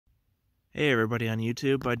Hey everybody on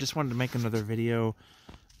YouTube, I just wanted to make another video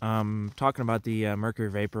talking about the mercury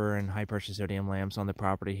vapor and high pressure sodium lamps on the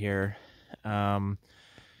property here. Um,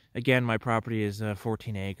 Again, my property is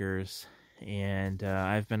 14 acres, and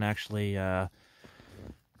I've been actually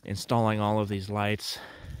installing all of these lights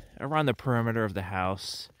around the perimeter of the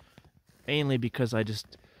house, mainly because I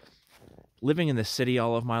just, living in the city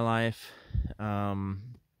all of my life, um,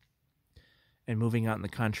 and moving out in the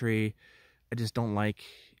country, I just don't like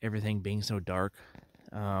everything being so dark.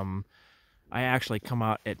 Um, I actually come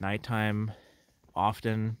out at nighttime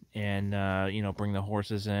often and, bring the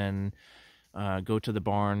horses in, go to the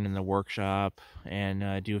barn and the workshop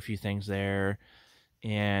and do a few things there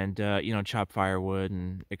and, chop firewood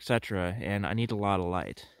and etc. And I need a lot of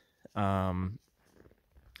light. Um,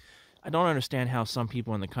 I don't understand how some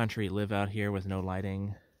people in the country live out here with no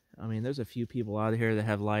lighting. I mean, there's a few people out here that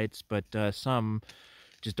have lights, but some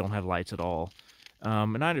just don't have lights at all.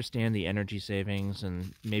 And I understand the energy savings,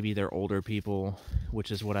 and maybe they're older people,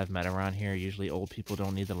 which is what I've met around here. Usually old people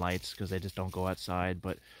don't need the lights because they just don't go outside,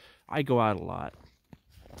 but I go out a lot.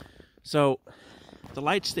 So the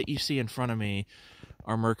lights that you see in front of me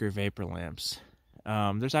are mercury vapor lamps.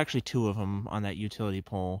 There's actually two of them on that utility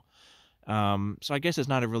pole. So I guess it's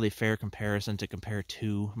not a really fair comparison to compare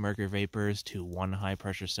two mercury vapors to one high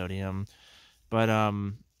pressure sodium, but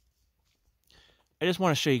I just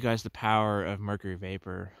want to show you guys the power of mercury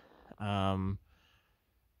vapor. I'm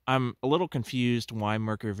a little confused why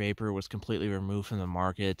mercury vapor was completely removed from the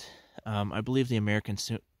market. I believe the American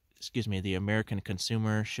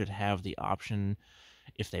consumer should have the option,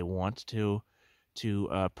 if they want to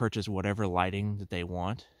purchase whatever lighting that they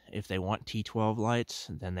want. If they want T12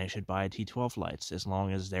 lights, then they should buy T12 lights, as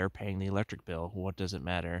long as they're paying the electric bill. What does it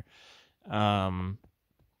matter?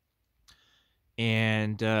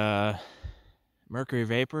 Mercury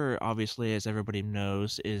vapor, obviously, as everybody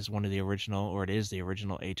knows, is one of the original, or it is the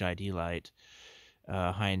original HID light,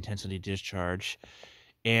 high intensity discharge.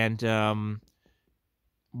 And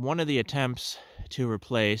one of the attempts to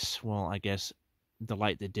replace, well, I guess the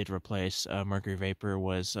light that did replace mercury vapor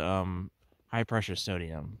was high pressure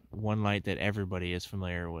sodium, one light that everybody is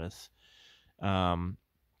familiar with.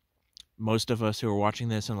 Most of us who are watching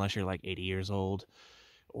this, unless you're like 80 years old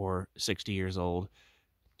or 60 years old,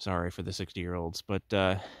 sorry for the 60-year-olds, but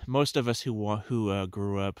most of us who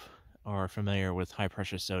grew up are familiar with high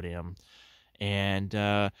pressure sodium. And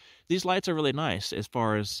these lights are really nice as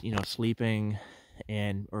far as, sleeping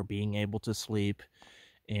or being able to sleep,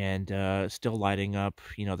 and still lighting up,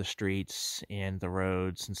 the streets and the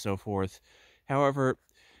roads and so forth. However,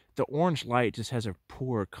 the orange light just has a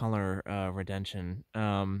poor color retention.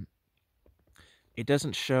 It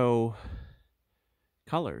doesn't show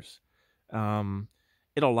colors.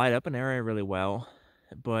 It'll light up an area really well,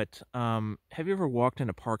 but have you ever walked in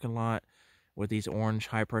a parking lot with these orange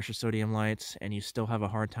high pressure sodium lights and you still have a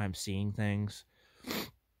hard time seeing things?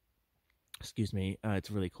 Excuse me,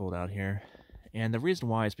 it's really cold out here. And the reason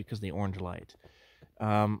why is because of the orange light.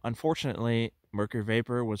 Unfortunately, mercury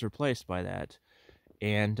vapor was replaced by that.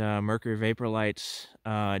 And mercury vapor lights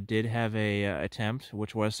did have a attempt,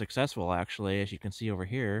 which was successful actually, as you can see over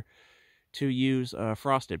here, to use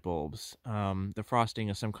frosted bulbs. The frosting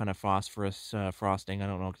is some kind of phosphorus frosting. I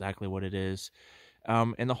don't know exactly what it is.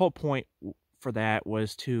 And the whole point for that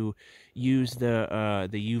was to use the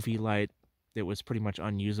UV light that was pretty much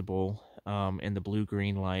unusable, and the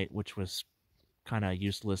blue-green light, which was kind of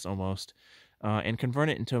useless almost, and convert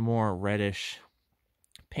it into a more reddish,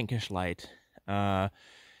 pinkish light. That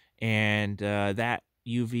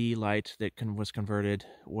UV light that was converted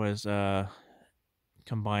was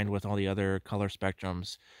combined with all the other color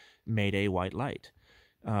spectrums, made a white light.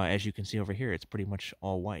 As you can see over here, it's pretty much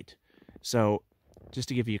all white. So just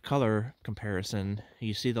to give you a color comparison,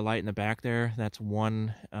 you see the light in the back there? That's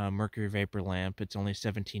one mercury vapor lamp. It's only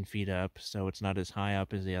 17 feet up, so it's not as high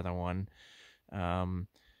up as the other one.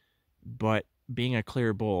 But being a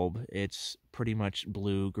clear bulb, it's pretty much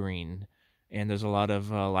blue-green. And there's a lot of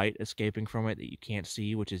light escaping from it that you can't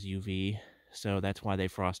see, which is UV. So that's why they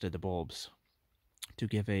frosted the bulbs, to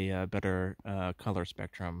give a better color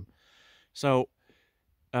spectrum. So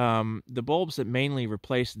the bulbs that mainly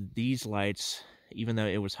replaced these lights, even though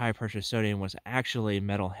it was high pressure sodium, was actually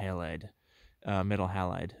metal halide. The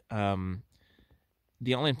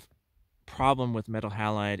only problem with metal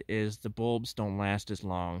halide is the bulbs don't last as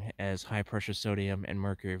long as high pressure sodium and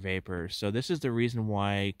mercury vapor. So this is the reason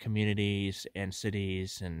why communities and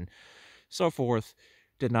cities and so forth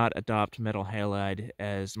did not adopt metal halide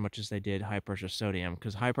as much as they did high pressure sodium,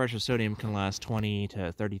 because high pressure sodium can last 20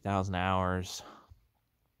 to 30,000 hours,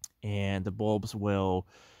 and the bulbs will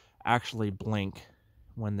actually blink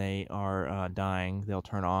when they are dying. They'll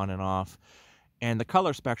turn on and off. And the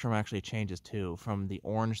color spectrum actually changes too, from the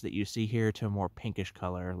orange that you see here to a more pinkish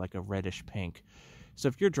color, like a reddish pink. So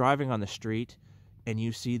if you're driving on the street and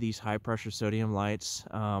you see these high pressure sodium lights,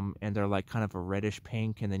 and they're like kind of a reddish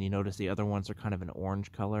pink, and then you notice the other ones are kind of an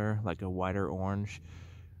orange color, like a whiter orange,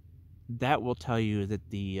 that will tell you that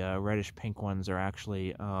the reddish pink ones are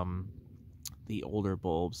actually the older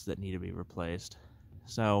bulbs that need to be replaced.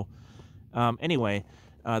 So anyway,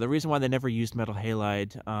 the reason why they never used metal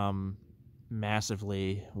halide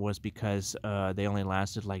massively was because they only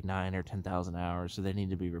lasted like 9 or 10,000 hours, so they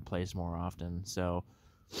need to be replaced more often. So,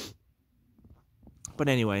 but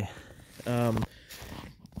anyway, the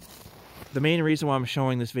main reason why I'm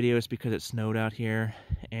showing this video is because it snowed out here,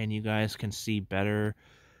 and you guys can see better.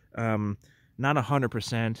 Not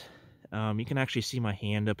 100%. You can actually see my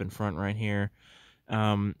hand up in front right here,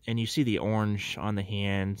 and you see the orange on the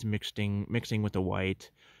hand mixing with the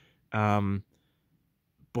white.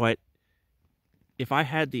 But if I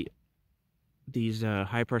had these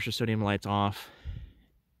high pressure sodium lights off,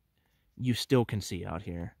 you still can see out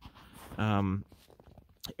here.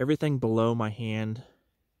 Everything below my hand,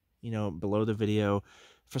 below the video,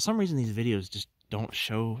 for some reason these videos just don't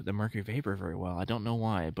show the mercury vapor very well. I don't know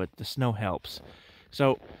why, but the snow helps.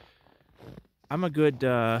 So I'm a good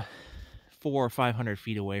 400 or 500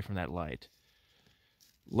 feet away from that light.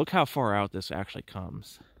 Look how far out this actually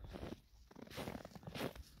comes.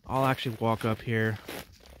 I'll actually walk up here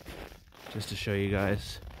just to show you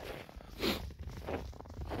guys.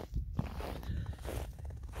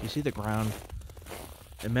 You see the ground?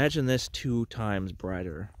 Imagine this 2 times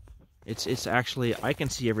brighter. It's actually, I can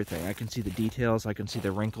see everything. I can see the details. I can see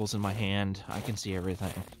the wrinkles in my hand. I can see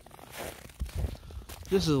everything.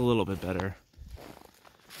 This is a little bit better.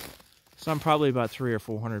 So I'm probably about 300 or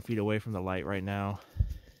 400 feet away from the light right now.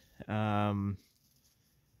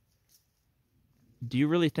 Do you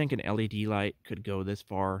really think an LED light could go this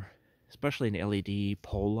far? Especially an LED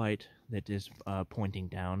pole light that is pointing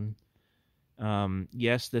down.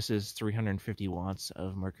 Yes, this is 350 watts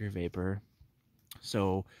of mercury vapor.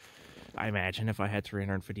 So I imagine if I had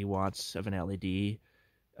 350 watts of an LED,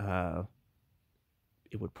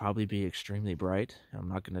 it would probably be extremely bright. I'm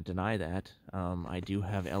not going to deny that. I do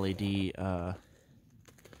have LED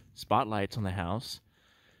spotlights on the house,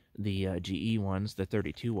 the GE ones, the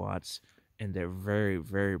 32 watts, and they're very,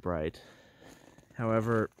 very bright.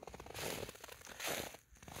 However,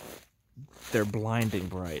 they're blinding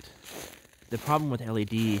bright. The problem with LED,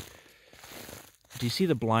 do you see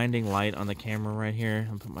the blinding light on the camera right here?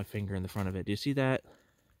 I'll put my finger in the front of it. Do you see that?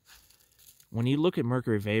 When you look at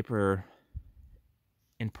mercury vapor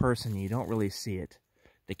in person, you don't really see it.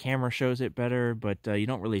 The camera shows it better, but you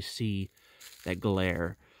don't really see that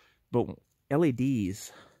glare. But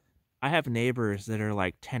LEDs, I have neighbors that are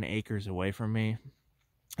like 10 acres away from me,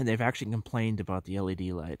 and they've actually complained about the LED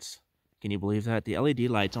lights. Can you believe that? The LED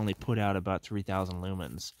lights only put out about 3,000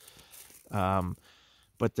 lumens.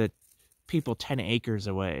 But the people 10 acres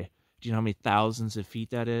away, do you know how many thousands of feet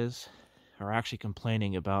that is, are actually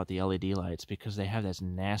complaining about the LED lights because they have this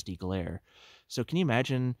nasty glare. So can you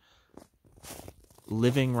imagine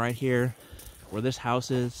living right here where this house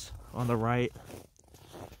is on the right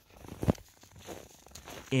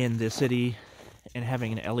in the city and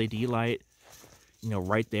having an LED light,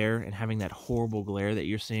 right there, and having that horrible glare that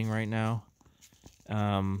you're seeing right now?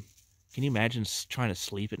 Can you imagine trying to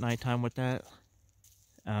sleep at nighttime with that?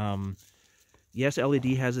 Yes, LED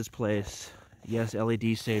has its place. Yes,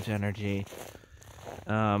 LED saves energy.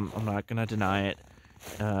 I'm not going to deny it.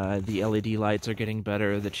 The LED lights are getting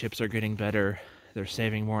better. The chips are getting better. They're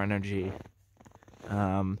saving more energy.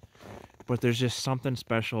 But there's just something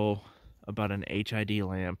special about an HID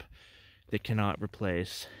lamp that cannot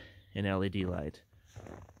replace an LED light.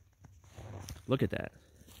 Look at that.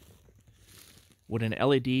 Would an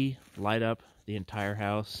LED light up the entire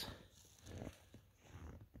house?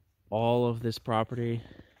 All of this property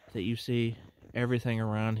that you see, everything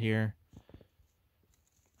around here,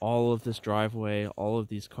 all of this driveway, all of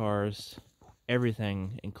these cars,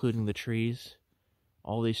 everything, including the trees,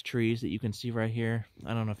 all these trees that you can see right here.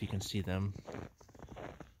 I don't know if you can see them.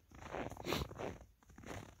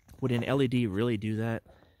 Would an LED really do that?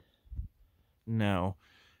 No.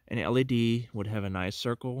 An LED would have a nice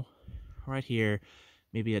circle right here,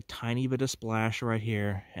 maybe a tiny bit of splash right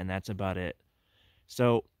here, and that's about it.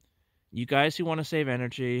 So, you guys who want to save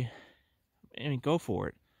energy, go for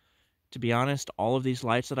it. To be honest, all of these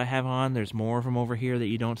lights that I have on, there's more of them over here that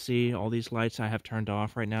you don't see. All these lights I have turned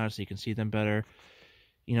off right now so you can see them better.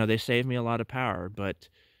 They save me a lot of power, but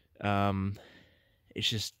it's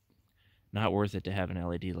just not worth it to have an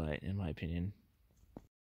LED light, in my opinion.